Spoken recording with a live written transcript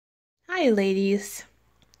Hi ladies.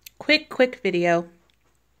 Quick video.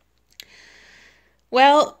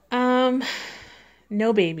 Well,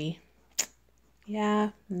 no baby.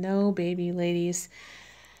 Yeah, no baby, ladies.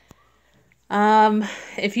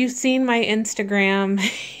 If you've seen my Instagram,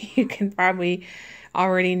 you can probably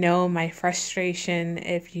already know my frustration.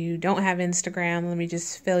 If you don't have Instagram, let me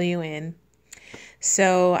just fill you in.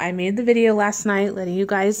 So I made the video last night letting you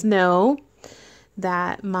guys know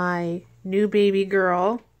that my new baby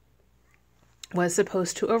girl was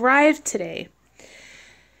supposed to arrive today.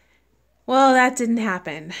 Well, that didn't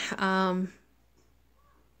happen.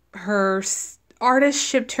 Her artist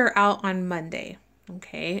shipped her out on Monday.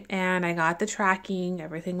 Okay, and I got the tracking.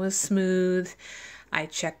 Everything was smooth. I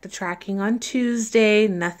checked the tracking on Tuesday.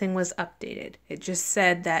 Nothing was updated. It just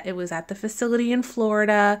said that it was at the facility in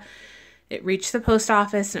Florida. It reached the post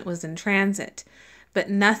office and it was in transit. But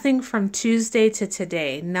nothing from Tuesday to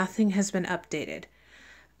today. Nothing has been updated.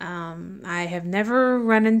 I have never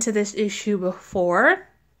run into this issue before.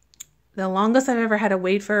 The longest I've ever had to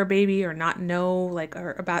wait for a baby or not know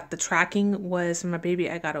or about the tracking was from a baby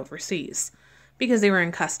I got overseas because they were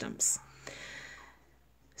in customs.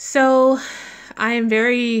 So I am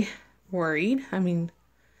very worried. I mean,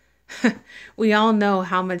 we all know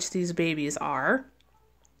how much these babies are.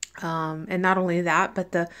 And not only that,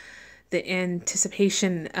 but the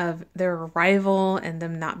anticipation of their arrival and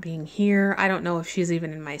them not being here. I don't know if she's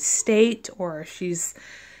even in my state or if she's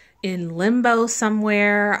in limbo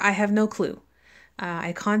somewhere. I have no clue.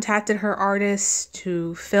 I contacted her artist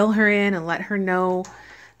to fill her in and let her know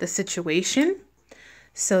the situation.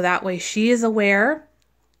 So that way she is aware.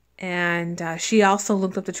 And she also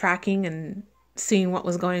looked up the tracking and seeing what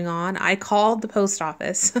was going on. I called the post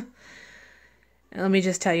office. Let me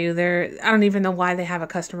just tell you, I don't even know why they have a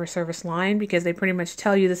customer service line, because they pretty much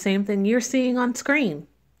tell you the same thing you're seeing on screen,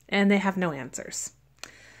 and they have no answers.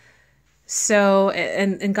 So,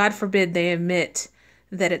 and God forbid they admit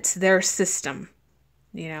that it's their system,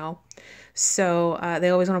 you know. So they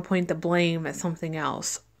always want to point the blame at something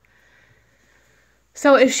else.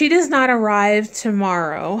 So if she does not arrive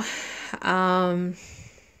tomorrow, then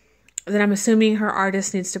I'm assuming her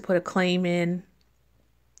artist needs to put a claim in.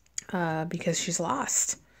 Because she's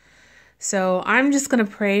lost. So I'm just going to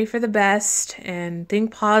pray for the best and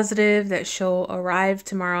think positive that she'll arrive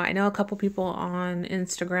tomorrow. I know a couple people on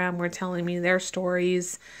Instagram were telling me their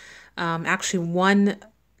stories. Actually, one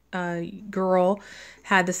girl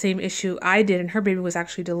had the same issue I did, and her baby was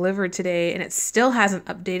actually delivered today, and it still hasn't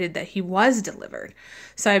updated that he was delivered.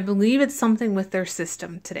 So I believe it's something with their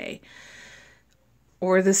system today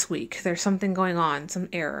or this week. There's something going on, some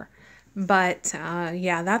error. But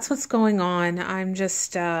yeah, that's what's going on. I'm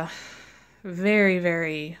just very,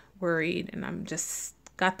 very worried, and I'm just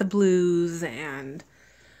got the blues, and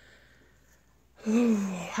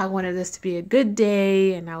I wanted this to be a good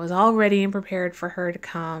day, and I was all ready and prepared for her to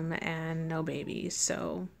come, and no baby.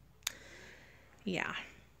 So yeah.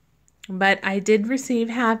 But I did receive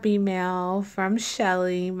happy mail from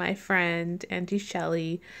Shelly, my friend, Auntie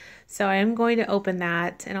Shelly. So I am going to open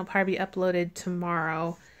that, and it'll probably be uploaded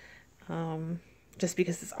tomorrow. Just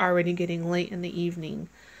because it's already getting late in the evening.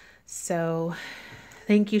 So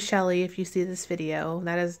thank you, Shelly, if you see this video.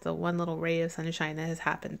 That is the one little ray of sunshine that has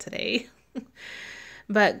happened today.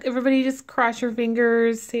 But everybody just cross your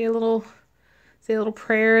fingers, say a little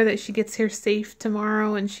prayer that she gets here safe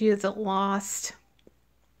tomorrow and she isn't lost.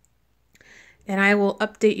 And I will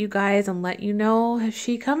update you guys and let you know if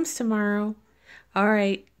she comes tomorrow. All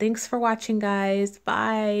right. Thanks for watching, guys.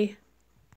 Bye.